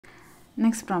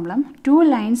Next problem. Two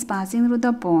lines passing through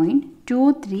the point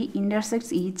 2, 3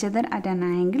 intersects each other at an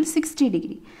angle 60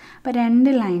 degree. അപ്പോൾ രണ്ട്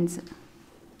lines,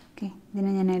 okay,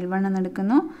 ഇതിനെ ഞാൻ L1 എന്ന്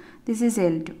എടുക്കുന്നു, ദിസ് ഈസ്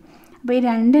L2. അപ്പോൾ ഈ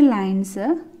രണ്ട് ലൈൻസ്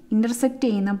ഇൻ്റർസെക്റ്റ്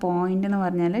ചെയ്യുന്ന പോയിൻ്റ് എന്ന്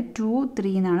പറഞ്ഞാൽ 2,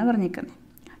 3 എന്നാണ് പറഞ്ഞിരിക്കുന്നത്.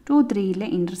 2, 3ൽ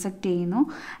ഇൻ്റർസെക്റ്റ് ചെയ്യുന്നു.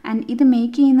 ആൻഡ് ഇത്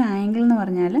മേക്ക് ചെയ്യുന്ന ആംഗിൾ എന്ന്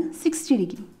പറഞ്ഞാൽ 60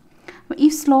 ഡിഗ്രി. അപ്പോൾ ഈ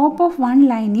slope of one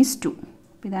line is 2.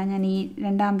 അപ്പോൾ ഇതാ ഞാൻ ഈ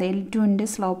രണ്ടാമത്തെ L2ൻ്റെ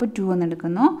സ്ലോപ്പ് 2 എന്ന്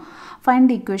എടുക്കുന്നു. Find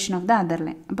the equation of the other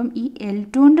line. അപ്പം ഈ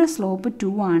L2ൻ്റെ സ്ലോപ്പ്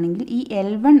 2 ആണെങ്കിൽ ഈ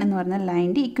L1 എന്ന് പറഞ്ഞ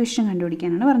ലൈൻ്റെ ഇക്വേഷൻ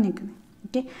കണ്ടുപിടിക്കാനാണ് പറഞ്ഞിരിക്കുന്നത്.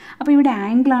 ഓക്കെ, അപ്പോൾ ഇവിടെ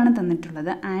ആംഗിളാണ്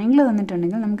തന്നിട്ടുള്ളത്. ആംഗിൾ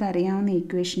തന്നിട്ടുണ്ടെങ്കിൽ നമുക്കറിയാവുന്ന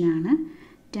ഇക്വേഷനാണ്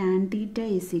tan theta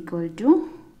is equal to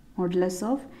modulus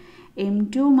of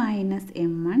m2 minus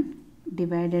m1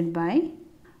 divided by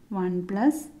 1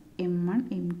 plus m1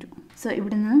 m2. So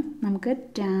ഇവിടുന്ന് നമുക്ക്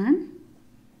tan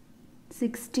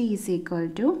 60 is equal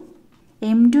to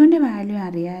m2ൻ്റെ value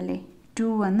അറിയാമല്ലേ, 2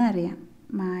 എന്ന് അറിയാം,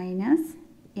 minus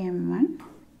m1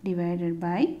 divided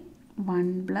by 1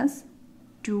 plus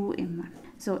 2m1.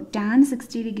 So tan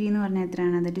 60 degree എന്ന് പറഞ്ഞാൽ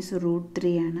എത്രയാണ്? That is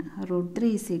 √3 ആണ്. √3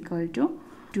 is equal to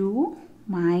 2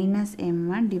 minus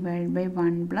m1 divide by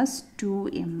 1 plus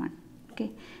 2m1. Okay,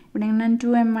 ഇവിടെ എങ്ങനെയാണ്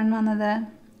 2m1 വന്നത്?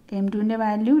 m2ൻ്റെ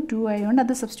വാല്യൂ 2 ആയതുകൊണ്ട്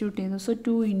അത് സബ്സ്റ്റിറ്റ്യൂട്ട് ചെയ്തു. So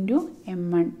 2 into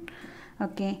m1.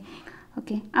 ഓക്കെ,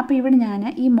 അപ്പോൾ ഇവിടെ ഞാൻ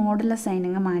ഈ മോഡുലസ് സൈൻ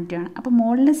അങ്ങ് മാറ്റുകയാണ്. അപ്പോൾ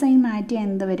മോഡുലസ് സൈൻ മാറ്റിയാൽ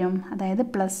എന്ത് വരും? അതായത്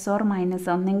പ്ലസ് ഓർ മൈനസ്.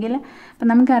 ഒന്നെങ്കിൽ ഇപ്പം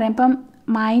നമുക്കറിയാം, ഇപ്പം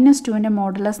 -2ൻ്റെ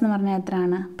മോഡുലസ് എന്ന് പറഞ്ഞാൽ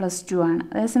എത്രയാണ്? +2 ആണ്.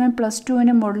 അതേസമയം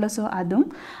 +2ൻ്റെ മോഡുലസോ അതും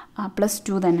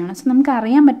 +2 തന്നെയാണ്. സോ നമുക്ക്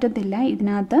അറിയാൻ പറ്റത്തില്ല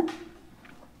ഇതിനകത്ത്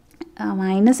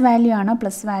മൈനസ് വാല്യൂ ആണോ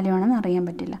പ്ലസ് വാല്യൂ ആണോ എന്ന് അറിയാൻ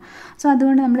പറ്റില്ല. സോ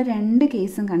അതുകൊണ്ട് നമ്മൾ രണ്ട്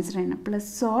കേസും കൺസിഡർ ചെയ്യണം.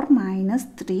 പ്ലസ് ഓർ മൈനസ്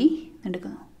 3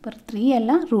 എടുക്കുന്നു. ഇപ്പോൾ 3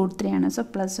 അല്ല √3 ആണ്. So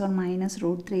plus or minus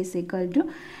 √3 is equal to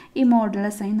ഈ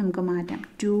മോഡുലസ് സൈൻ നമുക്ക് മാറ്റാം.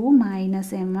 2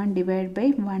 minus m1 divide by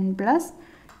 1 plus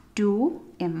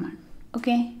 2m1.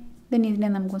 Okay, ഇതിനെ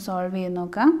നമുക്ക് സോൾവ് ചെയ്ത്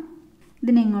നോക്കാം.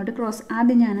 ഇതിനെ ഇങ്ങോട്ട് ക്രോസ്,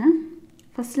 ആദ്യം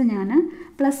ഫസ്റ്റ് ഞാൻ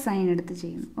പ്ലസ് സൈൻ എടുത്ത്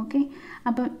ചെയ്യുന്നു. ഓക്കെ,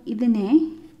 അപ്പം ഇതിനെ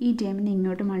ഈ ടേമിനെ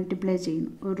ഇങ്ങോട്ട് മൾട്ടിപ്ലൈ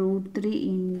ചെയ്യുന്നു. √3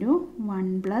 into 1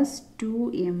 plus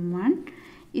 2m1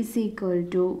 is equal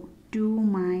to 2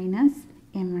 minus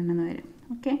m1 എന്ന് വരും.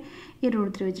 ഓക്കെ, ഈ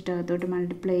 √3 വെച്ചിട്ട് അകത്തോട്ട്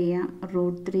മൾട്ടിപ്ലൈ ചെയ്യാം.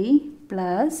 √3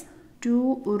 plus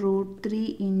 2√3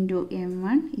 into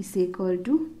m1 is equal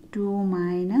to 2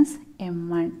 minus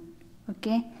m1.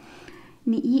 Okay,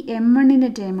 ഇനി ഈ m1ൻ്റെ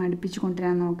ടേം അടുപ്പിച്ച്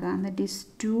കൊണ്ടുവരാൻ നോക്കാം. That is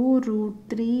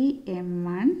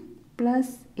 2√3m1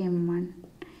 plus m1.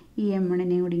 ഈ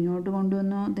m1നെ കൂടി ഇങ്ങോട്ട്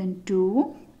കൊണ്ടുവന്നു. ദെൻ 2,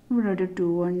 ഇവിടെ ഒരു 2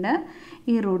 ഉണ്ട്.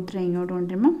 ഈ √3 ഇങ്ങോട്ട്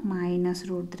കൊണ്ടുവരുമ്പോൾ മൈനസ്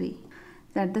 √3.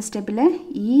 അടുത്ത സ്റ്റെപ്പിൽ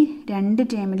ഈ രണ്ട്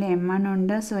ടേമിൽ m1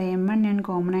 ഉണ്ട്. സോ m1 ഞാൻ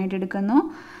കോമൺ ആയിട്ട് എടുക്കുന്നു.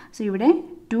 സോ ഇവിടെ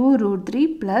 2√3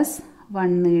 പ്ലസ്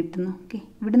 1 കിട്ടുന്നു. ഓക്കെ,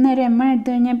 ഇവിടുന്ന് ഒരു m1 എടുത്തു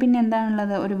കഴിഞ്ഞാൽ പിന്നെ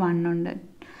എന്താണുള്ളത്? ഒരു 1 ഉണ്ട്.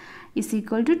 ഈസ്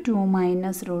ഈക്വൽ ടു 2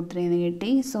 മൈനസ് √3 എന്ന്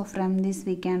കിട്ടി. So from this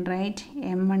we can write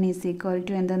m1 is equal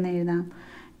to എന്തെന്ന് എഴുതാം?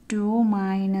 2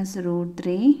 മൈനസ്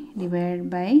 √3 ഡിവൈഡ്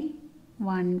ബൈ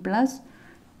 1 പ്ലസ്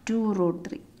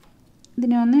 2√3.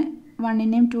 ഇതിനെ ഒന്ന്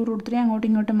 1നെയും 2√3 അങ്ങോട്ടും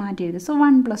ഇങ്ങോട്ടും മാറ്റി എഴുതി. സോ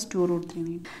 1 പ്ലസ് 2√3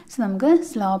 കിട്ടി. സോ നമുക്ക്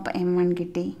സ്ലോപ്പ് m1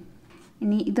 കിട്ടി.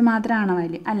 ഇനി ഇത് മാത്രമാണോ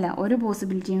വാല്യൂ? അല്ല, ഒരു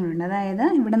പോസിബിലിറ്റിയും കൂടെ ഉണ്ട്. അതായത്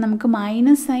ഇവിടെ നമുക്ക്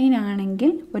മൈനസ് സൈൻ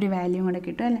ആണെങ്കിൽ ഒരു വാല്യൂ കൂടെ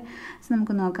കിട്ടും അല്ലേ. സോ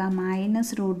നമുക്ക് നോക്കാം.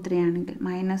 മൈനസ് √3 ആണെങ്കിൽ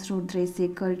minus √3 is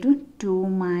equal to 2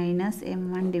 minus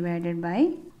m1 divided by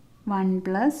 1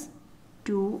 plus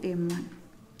 2m1.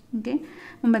 Okay,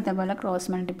 മുമ്പത്തെ പോലെ ക്രോസ്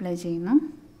മൾട്ടിപ്ലൈ ചെയ്യുന്നു.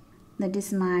 That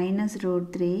is minus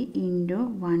 √3 into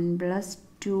 1 plus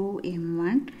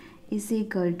 2m1 is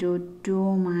equal to 2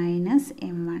 minus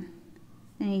m1.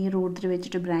 ഈ √3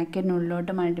 വെച്ചിട്ട്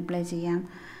ബ്രാക്കറ്റിനുള്ളിലോട്ട് മൾട്ടിപ്ലൈ ചെയ്യാം.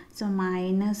 So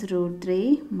minus √3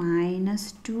 minus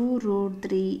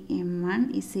 2√3m1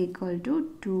 is equal to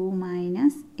 2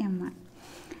 minus m1.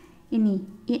 ഇനി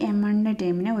ഈ m1ൻ്റെ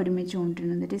ടേമിനെ ഒരുമിച്ച്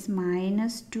കൊണ്ടുവരുന്നു. That is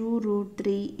minus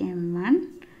 2√3m1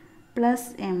 plus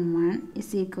m1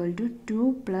 is equal to 2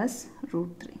 plus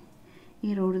 √3. ഈ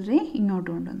 √3 ഇങ്ങോട്ട്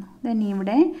കൊണ്ടുവന്നു. ദെൻ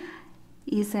ഇവിടെ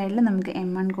ഈ സൈഡിൽ നമുക്ക്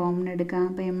m1 കോമൺ എടുക്കാം.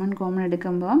 അപ്പോൾ m1 കോമൺ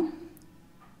എടുക്കുമ്പോൾ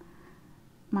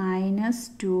മൈനസ്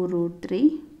 2√3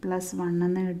 പ്ലസ് 1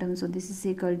 എന്ന് കിട്ടും. So this is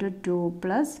equal to 2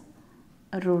 plus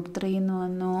 √3 എന്ന്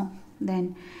വന്നു. Then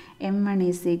m1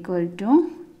 is equal to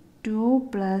 2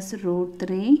 plus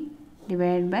 √3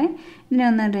 divide by, ഇതിനെ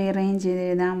ഒന്ന് റീഅറേഞ്ച് ചെയ്ത്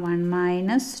എഴുതാം, 1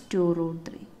 മൈനസ്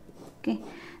 2√3. ഓക്കെ,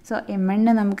 സോ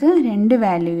m1ന് നമുക്ക് രണ്ട്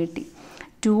വാല്യൂ കിട്ടി.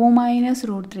 2 മൈനസ്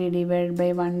 √3 ഡിവൈഡ് ബൈ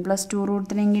 1 പ്ലസ്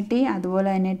 2√3 കിട്ടി. അതുപോലെ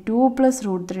തന്നെ 2 പ്ലസ്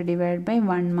 √3 ഡിവൈഡ് ബൈ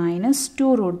 1 മൈനസ്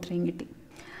 2√3 കിട്ടി.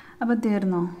 അപ്പോൾ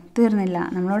തീർന്നില്ല.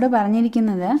 നമ്മളോട്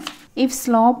പറഞ്ഞിരിക്കുന്നത് if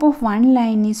slope of one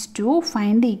line is 2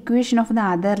 find the equation of the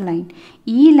other line.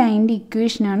 ഈ ലൈനിൻ്റെ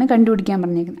ഇക്വേഷനാണ് കണ്ടുപിടിക്കാൻ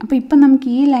പറഞ്ഞിരിക്കുന്നത്. അപ്പോൾ ഇപ്പം നമുക്ക്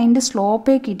ഈ ലൈനിൻ്റെ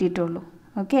സ്ലോപ്പേ കിട്ടിയിട്ടുള്ളൂ.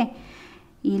 ഓക്കെ,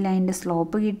 ഈ ലൈനിൻ്റെ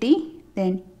സ്ലോപ്പ് കിട്ടി.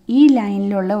 ദെൻ ഈ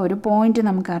ലൈനിലുള്ള ഒരു പോയിന്റ്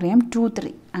നമുക്കറിയാം 2,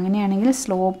 3. അങ്ങനെയാണെങ്കിൽ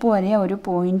സ്ലോപ്പ് വരെ ഒരു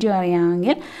പോയിന്റ്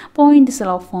അറിയാമെങ്കിൽ പോയിന്റ്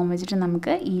സ്ലോപ്പ് ഫോം വെച്ചിട്ട്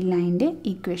നമുക്ക് ഈ ലൈനിൻ്റെ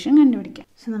ഇക്വേഷൻ കണ്ടുപിടിക്കാം.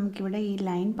 സോ നമുക്കിവിടെ ഈ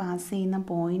ലൈൻ പാസ് ചെയ്യുന്ന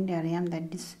പോയിന്റ് അറിയാം,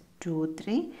 ദാറ്റ് ഈസ് 2,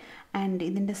 3. ആൻഡ്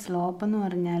ഇതിൻ്റെ സ്ലോപ്പ് എന്ന്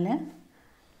പറഞ്ഞാൽ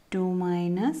 2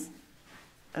 മൈനസ്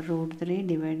 √3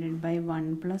 ഡിവൈഡഡ് ബൈ 1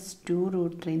 പ്ലസ് 2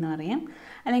 √3 എന്ന് പറയാം.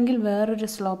 അല്ലെങ്കിൽ വേറൊരു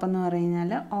സ്ലോപ്പ് എന്ന്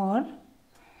പറഞ്ഞാൽ or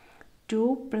 2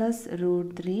 plus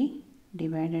 √3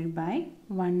 divided by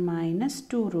 1 minus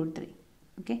 2 √3.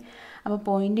 Okay, അപ്പോൾ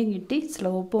പോയിൻറ്റും കിട്ടി,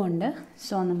 സ്ലോപ്പും ഉണ്ട്.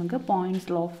 സോ നമുക്ക് പോയിൻറ്റ്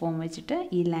സ്ലോപ്പ് ഫോം വെച്ചിട്ട്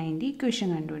ഈ ലൈനിൻ്റെ ഇക്വേഷൻ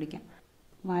കണ്ടുപിടിക്കാം.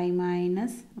 y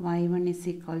minus y1 is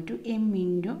equal to m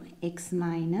into X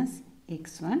minus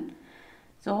x1.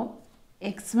 So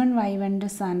x1 y1ൻ്റെ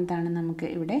സ്ഥാനത്താണ് നമുക്ക്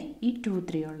ഇവിടെ ഈ 2,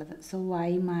 3 ഉള്ളത്. സോ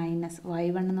y മൈനസ്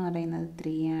y1 എന്ന് പറയുന്നത്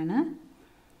 3 ആണ്,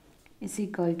 ഇസ്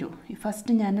ഈക്വൽ ടു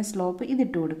ഫസ്റ്റ് ഞാൻ സ്ലോപ്പ്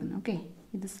ഇതിട്ട് കൊടുക്കുന്നു. ഓക്കെ,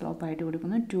 ഇത് സ്ലോപ്പായിട്ട്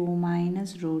കൊടുക്കുന്നു. 2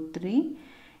 minus √3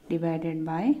 divided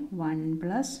by 1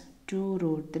 plus 2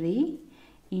 √3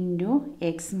 into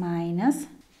X minus,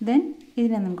 then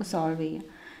ഇതിനെ നമുക്ക് സോൾവ് ചെയ്യാം.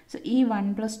 സോ ഈ 1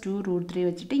 പ്ലസ് 2 √3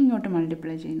 വെച്ചിട്ട് ഇങ്ങോട്ട്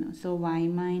മൾട്ടിപ്ലൈ ചെയ്യുന്നു. So y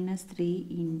minus 3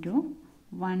 into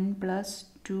 1 plus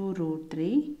 2 √3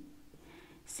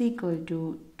 is equal to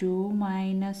 2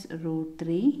 minus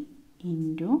 √3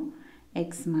 into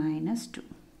X minus 2.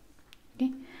 Okay,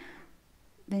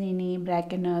 then ഇനി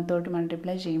ബ്രാക്കറ്റിനകത്തോട്ട്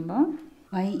മൾട്ടിപ്ലൈ ചെയ്യുമ്പോൾ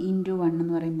y ഇൻറ്റു 1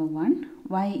 എന്ന് പറയുമ്പോൾ 1,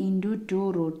 y into 2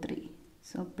 √3,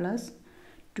 so plus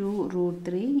 2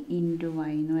 √3 into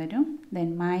y എന്ന് വരും. Then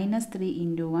minus 3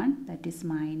 into 1, that is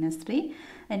minus 3.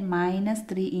 Then minus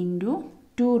 3 into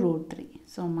 2 √3,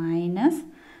 so minus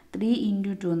 3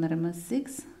 into 2 എന്ന് പറയുമ്പോൾ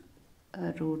 6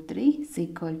 √3 is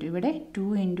equal to ഇവിടെ 2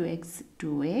 into X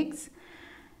 2x,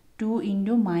 2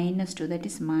 into minus 2 that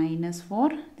is minus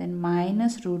 4. Then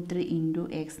minus √3 into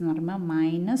X എന്ന് പറയുമ്പോൾ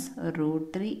minus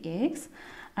 √3x.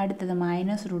 അടുത്തത്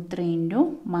minus √3 into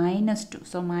minus 2,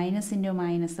 so minus into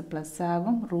minus plus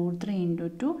ആകും. √3 into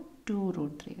 2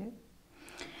 √3.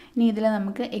 ഇനി ഇതിൽ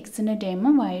നമുക്ക് എക്സിൻ്റെ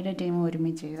ടേമും വൈയുടെ ടേമും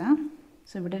ഒരുമിച്ച് എഴുതാം.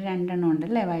 സോ ഇവിടെ 2 എണ്ണം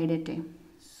ഉണ്ടല്ലേ വൈയുടെ term.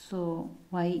 So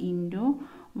y into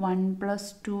 1 plus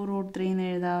 2 √3 എന്ന്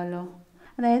എഴുതാമല്ലോ.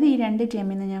 അതായത് ഈ 2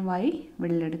 ടേമിൽ നിന്ന് ഞാൻ y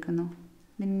വെളിയിലെടുക്കുന്നു.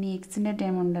 പിന്നെ എക്സിൻ്റെ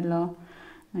ടേം ഉണ്ടല്ലോ,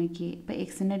 നോക്കി. ഇപ്പോൾ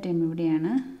എക്സിൻ്റെ ടേം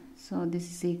ഇവിടെയാണ്. So this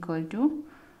is equal to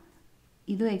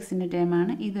ഇതും എക്സിൻ്റെ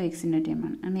ടേമാണ്, ഇതും എക്സിൻ്റെ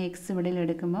ടേമാണ്. അങ്ങനെ എക്സ് ഇവിടെ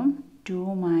എടുക്കുമ്പം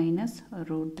 2 മൈനസ്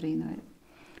 √3 എന്ന് വരും.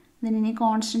 ഇതിനി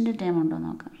കോൺസ്റ്റൻ്റ് ടേം ഉണ്ടോ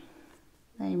നോക്കാം.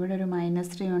 ഇവിടെ ഒരു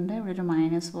 -3 ഉണ്ട്, ഇവിടെ ഒരു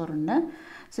 -4 ഉണ്ട്.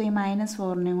 സോ ഈ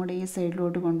 -4നെയും കൂടി ഈ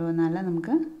സൈഡിലോട്ട് കൊണ്ടുവന്നാൽ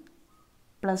നമുക്ക്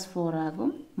 +4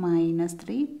 ആകും.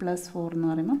 -3 + 4 എന്ന്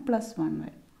പറയുമ്പോൾ +1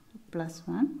 വരും,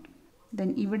 +1. ദെൻ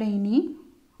ഇവിടെ ഇനി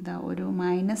ഇതാ ഒരു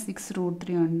 -6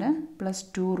 √3 ഉണ്ട്,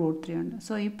 +2 √3 ഉണ്ട്.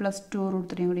 സോ ഈ +2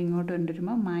 √3 കൂടി ഇങ്ങോട്ട്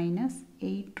കൊണ്ടുവരുമ്പോൾ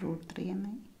 -8 √3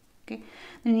 എന്നായി. ഓക്കെ,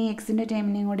 ഇനി എക്സിൻ്റെ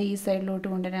ടൈമിനെയും കൂടി ഈ സൈഡിലോട്ട്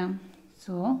കൊണ്ടുവരാം.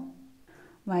 So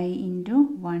y into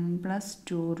 1 plus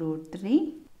 2 √3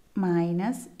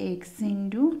 minus X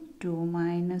into 2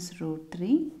 minus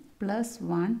 √3 plus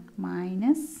 1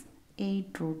 minus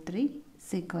 8 √3 is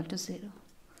equal to 0.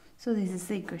 So this is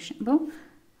the equation. അപ്പോൾ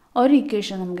ഒരു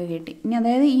ഇക്വേഷൻ നമുക്ക് കിട്ടി. ഇനി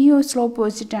അതായത് ഈ ഒരു സ്ലോപ്പ്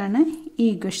വെച്ചിട്ടാണ് ഈ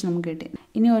ഇക്വേഷൻ നമുക്ക് കിട്ടിയത്.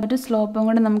 ഇനി ഒരു സ്ലോപ്പും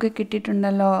കൂടെ നമുക്ക്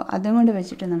കിട്ടിയിട്ടുണ്ടല്ലോ, അതും കൊണ്ട്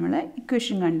വെച്ചിട്ട് നമ്മൾ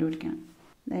ഇക്വേഷൻ കണ്ടുപിടിക്കണം.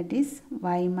 That is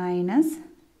y minus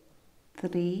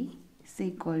 3 is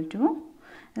equal to,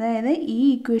 അതായത് ഈ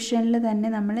ഇക്വേഷനിൽ തന്നെ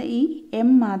നമ്മൾ ഈ m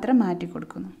മാത്രം മാറ്റി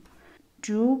കൊടുക്കുന്നു.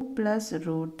 2 plus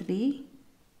 √3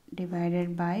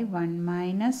 divided by 1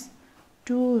 minus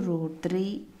 2 √3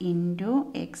 into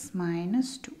X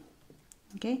minus 2.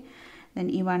 Okay, then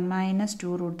ഈ 1 മൈനസ്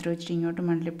 2 √3 വെച്ചിട്ട് ഇങ്ങോട്ട്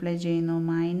മൾട്ടിപ്ലൈ ചെയ്യുന്നു.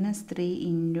 -3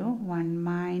 into 1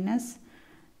 minus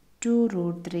 2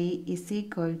 √3 is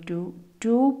equal to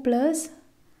 2 plus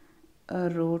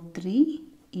 √3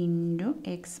 into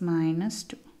X minus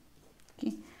 2.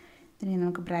 Okay, ഇതിന്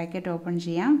നമുക്ക് ബ്രാക്കറ്റ് ഓപ്പൺ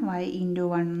ചെയ്യാം. y ഇൻറ്റു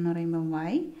 1 എന്ന് പറയുമ്പോൾ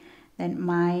y, then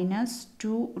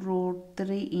 -2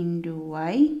 √3 into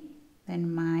y, then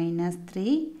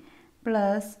 -3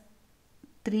 plus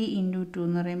 3 into 2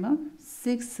 എന്ന് പറയുമ്പോൾ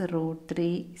 6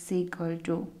 √3 is equal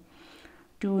to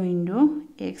 2 into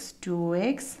X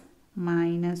 2x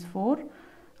minus 4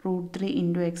 √3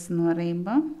 into X എന്ന്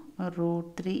പറയുമ്പോൾ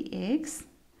 √3x,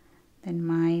 ദെൻ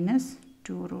മൈനസ്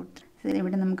 2 √3.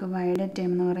 ഇവിടെ നമുക്ക് വൈയുടെ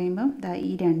ടേം എന്ന് പറയുമ്പോൾ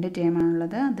ഈ 2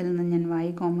 ടേമാണുള്ളത്. അതിൽ നിന്ന് ഞാൻ y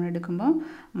കോമൺ എടുക്കുമ്പോൾ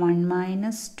 1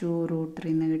 മൈനസ് 2 √3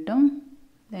 എന്ന് കിട്ടും.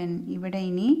 ദെൻ ഇവിടെ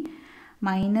ഇനി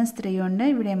 -3 ഉണ്ട്,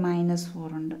 ഇവിടെ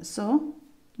 -4 ഉണ്ട്. സോ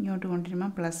ഇങ്ങോട്ട്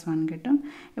കൊണ്ടുവരുമ്പോൾ +1 കിട്ടും.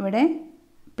 ഇവിടെ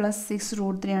 +6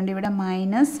 √3 ഉണ്ട്, ഇവിടെ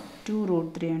 -2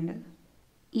 √3 ഉണ്ട്.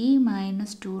 ഈ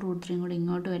 -2 √3 കൂടി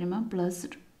ഇങ്ങോട്ട് വരുമ്പോൾ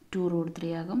 +2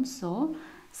 √3 ആകും. സോ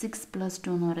 6 +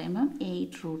 2 എന്ന് പറയുമ്പോൾ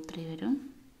 8 √3 വരും.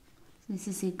 ദിസ്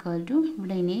ഈസ് ഈക്വൽ ടു,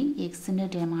 ഇവിടെ ഇനി എക്സിൻ്റെ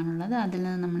ടേമാണുള്ളത്, അതിൽ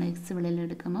നിന്ന് നമ്മൾ എക്സ് വെളിയിൽ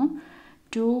എടുക്കുമ്പോൾ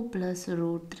 2 +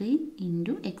 √3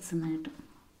 ഇൻറ്റു എക്സ് എന്ന് കിട്ടും.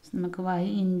 നമുക്ക് y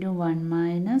into 1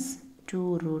 minus 2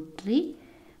 √3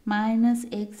 minus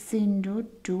X into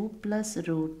 2 +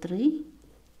 √3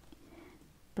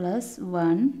 plus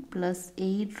 1 plus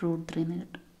 8 √3 എന്ന്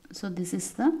കിട്ടും. So this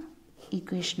is the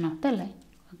equation of the line.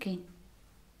 Okay.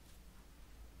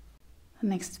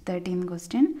 Next 13th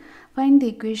question. Find the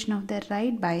equation of the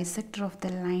right bisector of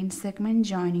the line segment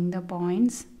joining the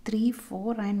points 3,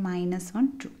 4 and -1,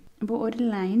 2. അപ്പോൾ ഒരു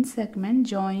line segment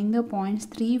joining the points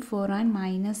 3, 4 and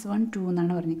 -1, 2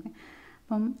 എന്നാണ് പറഞ്ഞിരിക്കുന്നത്.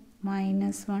 അപ്പം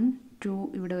 -1, 2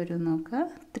 ഇവിടെ വരും നോക്കുക,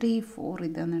 3, 4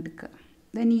 ഇതെന്ന് എടുക്കുക.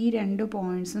 ദെൻ ഈ രണ്ട്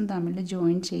പോയിൻറ്റ്സും തമ്മിൽ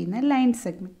ജോയിൻ ചെയ്യുന്ന ലൈൻ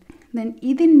സെഗ്മെൻറ്റ്. ദെൻ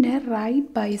ഇതിൻ്റെ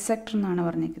റൈറ്റ് ബൈസെക്ടർ എന്നാണ്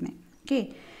പറഞ്ഞിരിക്കുന്നത്. Okay.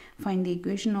 Find the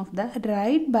equation of the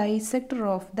right bisector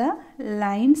of the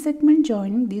line segment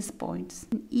joining these points.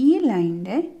 ഈ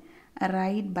ലൈനിൻ്റെ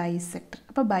റൈറ്റ് ബൈസെക്ടർ.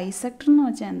 അപ്പോൾ ബൈസെക്ടർ എന്ന്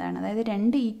വെച്ചാൽ എന്താണ്? അതായത്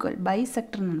രണ്ട് ഈക്വൽ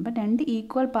ബൈസെക്ടർ എന്നാണ്. അപ്പോൾ രണ്ട്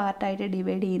ഈക്വൽ പാർട്ടായിട്ട്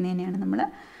ഡിവൈഡ് ചെയ്യുന്നതിനെയാണ് നമ്മൾ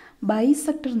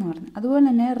ബൈസെക്ടർ എന്ന് പറയുന്നത്. അതുപോലെ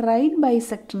തന്നെ റൈറ്റ്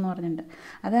ബൈസെക്ടർ എന്ന് പറഞ്ഞിട്ടുണ്ട്.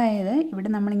 അതായത്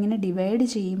ഇവിടെ നമ്മളിങ്ങനെ ഡിവൈഡ്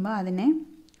ചെയ്യുമ്പോൾ അതിനെ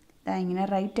ഇങ്ങനെ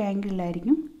റൈറ്റ്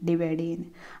ആംഗിളിലായിരിക്കും ഡിവൈഡ്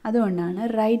ചെയ്യുന്നത്. അതുകൊണ്ടാണ്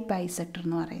റൈറ്റ് ബൈസെക്ടർ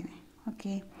എന്ന് പറയുന്നത്.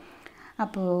 ഓക്കെ.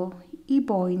 അപ്പോൾ ഈ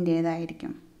പോയിൻ്റ്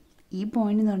ഏതായിരിക്കും? ഈ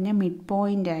പോയിൻ്റ് എന്ന് പറഞ്ഞാൽ മിഡ്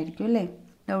പോയിൻ്റ് ആയിരിക്കും അല്ലേ?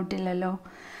 ഡൗട്ടില്ലല്ലോ.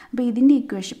 അപ്പോൾ ഇതിൻ്റെ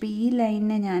ഇക്വേഷൻ, ഇപ്പോൾ ഈ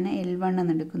ലൈനിനെ ഞാൻ L1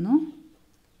 എന്ന് എടുക്കുന്നു,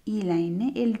 ഈ ലൈനിനെ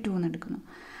L2 എന്ന് എടുക്കുന്നു.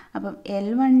 അപ്പം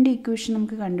L1ൻ്റെ ഇക്വേഷൻ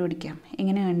നമുക്ക് കണ്ടുപിടിക്കാം.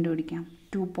 എങ്ങനെ കണ്ടുപിടിക്കാം?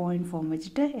 2 പോയിൻറ്റ് ഫോം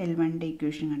വെച്ചിട്ട് L1ൻ്റെ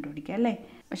ഇക്വേഷൻ കണ്ടുപിടിക്കാം അല്ലേ?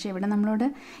 പക്ഷേ ഇവിടെ നമ്മളോട്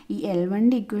ഈ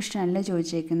L1ൻ്റെ ഇക്വേഷൻ അല്ല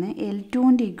ചോദിച്ചേക്കുന്നത്,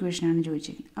 L2ൻ്റെ ഇക്വേഷനാണ്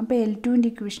ചോദിച്ചേക്കുന്നത്. അപ്പോൾ L2ൻ്റെ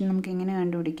ഇക്വേഷൻ നമുക്ക് എങ്ങനെ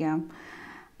കണ്ടുപിടിക്കാം?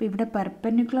 അപ്പോൾ ഇവിടെ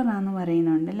പെർപെൻഡിക്കുലർ ആണെന്ന്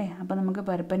പറയുന്നുണ്ട് അല്ലേ? അപ്പോൾ നമുക്ക്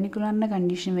പെർപെൻഡിക്കുലറിൻ്റെ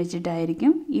കണ്ടീഷൻ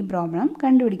വെച്ചിട്ടായിരിക്കും ഈ പ്രോബ്ലം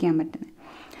കണ്ടുപിടിക്കാൻ പറ്റുന്നത്.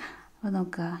 അപ്പോൾ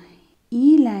നോക്കുക, ഈ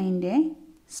ലൈനിൻ്റെ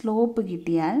സ്ലോപ്പ്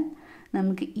കിട്ടിയാൽ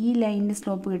നമുക്ക് ഈ ലൈനിൻ്റെ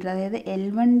സ്ലോപ്പ് കിട്ടില്ല. അതായത്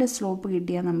L1ൻ്റെ സ്ലോപ്പ്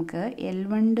കിട്ടിയാൽ നമുക്ക്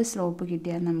L1ൻ്റെ സ്ലോപ്പ്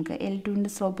കിട്ടിയാൽ നമുക്ക്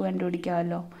L2ൻ്റെ സ്ലോപ്പ്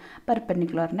കണ്ടുപിടിക്കാമല്ലോ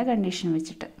പെർപെൻഡിക്കുലറിൻ്റെ കണ്ടീഷൻ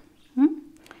വെച്ചിട്ട്.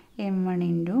 m1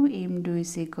 into m2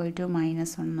 is equal to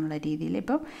 -1 എന്നുള്ള രീതിയിൽ.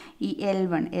 ഇപ്പോൾ ഈ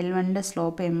L1ൻ്റെ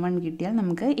സ്ലോപ്പ് m1 കിട്ടിയാൽ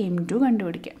നമുക്ക് m2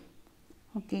 കണ്ടുപിടിക്കാം.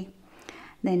 ഓക്കെ.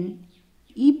 ദെൻ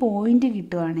ഈ പോയിൻ്റ്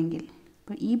കിട്ടുവാണെങ്കിൽ,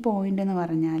 ഇപ്പോൾ ഈ പോയിൻ്റ് എന്ന്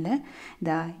പറഞ്ഞാൽ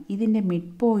ഇതിൻ്റെ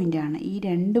മിഡ് പോയിൻ്റാണ്. ഈ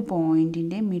രണ്ട്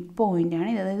പോയിൻറ്റിൻ്റെ മിഡ് പോയിൻ്റാണ്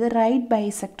ഇത്. അതായത് റൈറ്റ്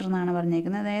ബൈസെക്ടർ എന്നാണ്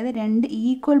പറഞ്ഞേക്കുന്നത്. അതായത് രണ്ട്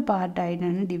ഈക്വൽ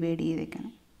പാർട്ടായിട്ടാണ് ഡിവൈഡ്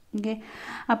ചെയ്തേക്കുന്നത്. ഓക്കെ.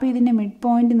 അപ്പോൾ ഇതിൻ്റെ മിഡ്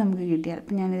പോയിൻ്റ് നമുക്ക് കിട്ടിയാൽ,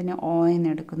 അപ്പോൾ ഞാനിതിനെ O എന്ന്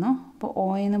എടുക്കുന്നു. അപ്പോൾ O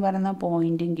എന്ന് പറയുന്ന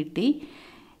പോയിൻറ്റും കിട്ടി,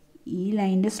 ഈ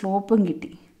ലൈനിൻ്റെ സ്ലോപ്പും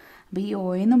കിട്ടി. അപ്പോൾ ഈ O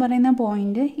എന്ന് പറയുന്ന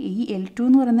പോയിൻ്റ് ഈ L2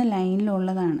 എന്ന് പറയുന്ന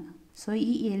ലൈനിലുള്ളതാണ്. സോ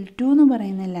ഈ L2 എന്ന്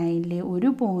പറയുന്ന ലൈനിൽ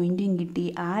ഒരു പോയിൻറ്റും കിട്ടി,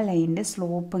 ആ ലൈനിൻ്റെ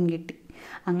സ്ലോപ്പും കിട്ടി.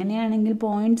 അങ്ങനെയാണെങ്കിൽ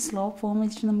പോയിൻ്റ് സ്ലോപ്പ് ഫോം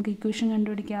വെച്ചിട്ട് നമുക്ക് ഇക്വേഷൻ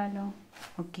കണ്ടുപിടിക്കാമല്ലോ.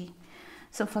 ഓക്കെ.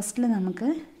 സോ ഫസ്റ്റിൽ നമുക്ക്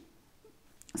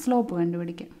സ്ലോപ്പ്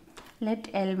കണ്ടുപിടിക്കാം. Let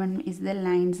L1 is the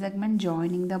line segment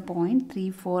joining the point 3,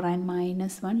 4 and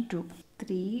 -1, 2.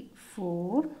 3,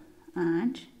 4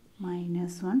 and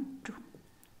 -1, 2.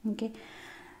 Okay.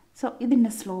 So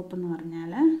ഇതിൻ്റെ സ്ലോപ്പ് എന്ന്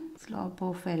പറഞ്ഞാൽ സ്ലോപ്പ്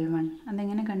ഓഫ് L1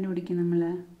 അതെങ്ങനെ കണ്ടുപിടിക്കും നമ്മൾ?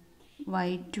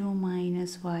 y2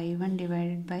 minus y1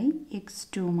 divided by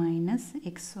x2 minus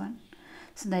x1.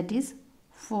 So that is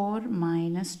 4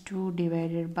 minus 2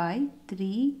 divided by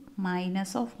 3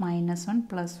 minus of -1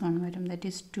 plus 1 വരും. That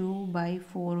is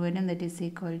 2/4 വരും. That is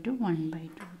equal to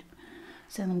 1/2 വരും.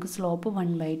 So നമുക്ക് സ്ലോപ്പ്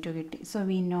 1/2 കിട്ടി. So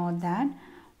we know that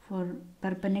four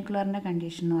പെർപെൻഡിക്കുലറിൻ്റെ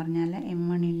condition എന്ന് പറഞ്ഞാൽ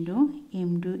m1 into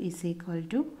m2 is equal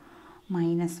to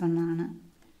 -1 ആണ്.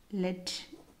 Let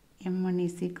m1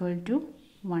 is equal to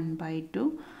 1/2.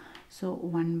 So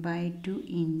 1/2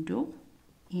 into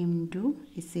m2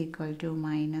 is equal to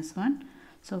 -1.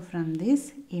 So from this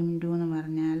m2 എന്ന്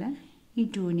പറഞ്ഞാൽ ഈ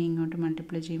 2നെ ഇങ്ങോട്ട്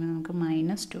മൾട്ടിപ്ലൈ ചെയ്യുമ്പോൾ നമുക്ക്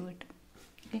 -2 കിട്ടും.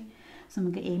 ഓക്കെ. സോ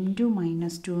നമുക്ക് m2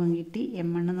 -2 കിട്ടി,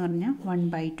 m1 എന്ന് പറഞ്ഞാൽ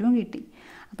 1/2 കിട്ടി.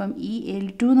 അപ്പം ഈ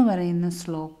L2 എന്ന് പറയുന്ന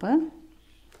സ്ലോപ്പ്,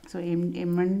 സോ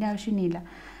m1ൻ്റെ ആവശ്യമില്ല.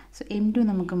 സോ m2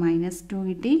 നമുക്ക് -2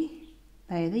 കിട്ടി.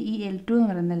 അതായത് ഈ L2 എന്ന്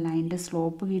പറയുന്ന ലൈനിൻ്റെ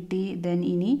സ്ലോപ്പ് കിട്ടി. ദെൻ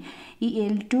ഇനി ഈ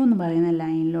L2 എന്ന് പറയുന്ന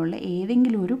ലൈനിലുള്ള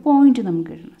ഏതെങ്കിലും ഒരു പോയിൻ്റ്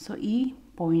നമുക്ക് കിട്ടണം. സോ ഈ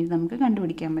പോയിൻ്റ് നമുക്ക്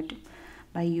കണ്ടുപിടിക്കാൻ പറ്റും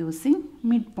by using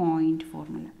midpoint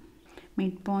formula.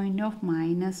 Midpoint of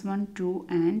 -1, 2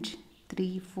 and 3,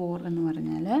 4 എന്ന്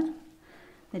പറഞ്ഞാൽ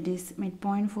that is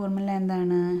midpoint formula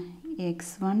എന്താണ്?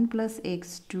 x1 plus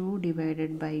x2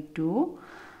 divided by 2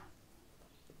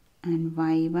 and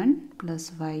y1 plus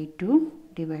y2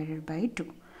 divided by 2.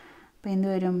 അപ്പോൾ എന്ത്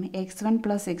വരും? x1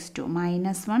 plus x2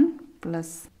 -1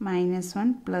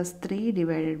 plus 3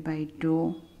 divided by 2.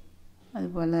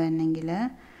 അതുപോലെ തന്നെങ്കിൽ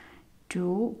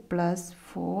 2 plus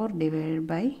 4 divided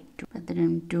by 2.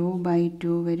 അത്രയും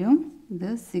 2/2 വരും. ഇത്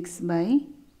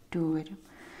 6/2 വരും.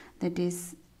 That is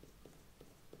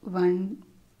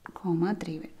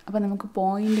 1,3. അപ്പോൾ നമുക്ക്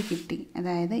പോയിൻ്റ് കിട്ടി.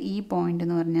 അതായത് ഈ പോയിൻ്റ്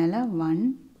എന്ന് പറഞ്ഞാൽ 1,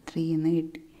 3 എന്ന്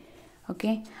കിട്ടി.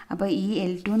 ഓക്കെ, അപ്പോൾ ഈ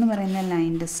L2 എന്ന് പറയുന്ന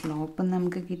ലൈനിൻ്റെ സ്ലോപ്പ്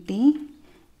നമുക്ക് കിട്ടി.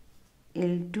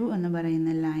 L2 എന്ന്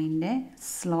പറയുന്ന ലൈനിൻ്റെ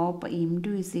സ്ലോപ്പ് M2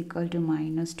 =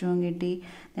 -2 കിട്ടി.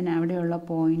 then അവിടെയുള്ള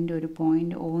പോയിൻ്റ് ഒരു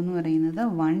പോയിൻ്റ് O എന്ന് പറയുന്നത്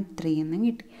 1, 3 എന്നും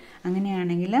കിട്ടി.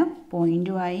 അങ്ങനെയാണെങ്കിൽ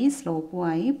പോയിൻറ്റുമായി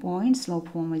സ്ലോപ്പുമായി പോയിൻ്റ് സ്ലോപ്പ്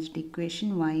ഫോം വെച്ചിട്ട് equation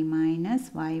y -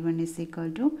 y1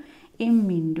 = m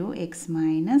 × x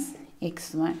 -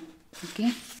 x1. Okay,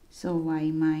 so y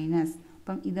minus,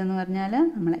 അപ്പം ഇതെന്ന് പറഞ്ഞാൽ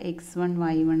നമ്മൾ x1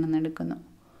 y1 എന്ന് എടുക്കുന്നു.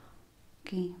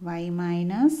 Okay, y -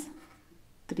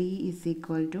 3 =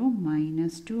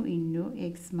 -2 ×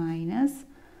 x -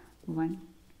 1.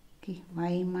 Okay,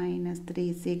 y - 3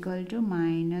 =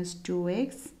 -2x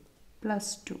 +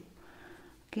 2.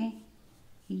 Okay,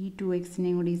 ഈ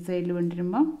 2xനെയും കൂടി ഈ സൈഡിൽ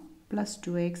കൊണ്ടുവരുമ്പോൾ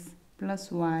 +2x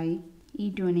 + y, ഈ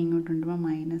 2നെ ഇങ്ങോട്ട് കൊണ്ടുവരുമ്പോൾ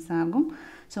മൈനസ് ആകും.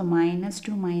 സോ -2 -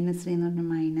 3 എന്ന് പറഞ്ഞാൽ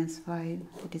 -5,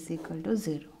 it is equal to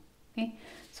 0. Okay,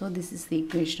 so this is the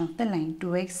equation of the line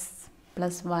 2x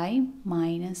 + y -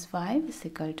 5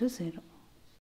 = 0.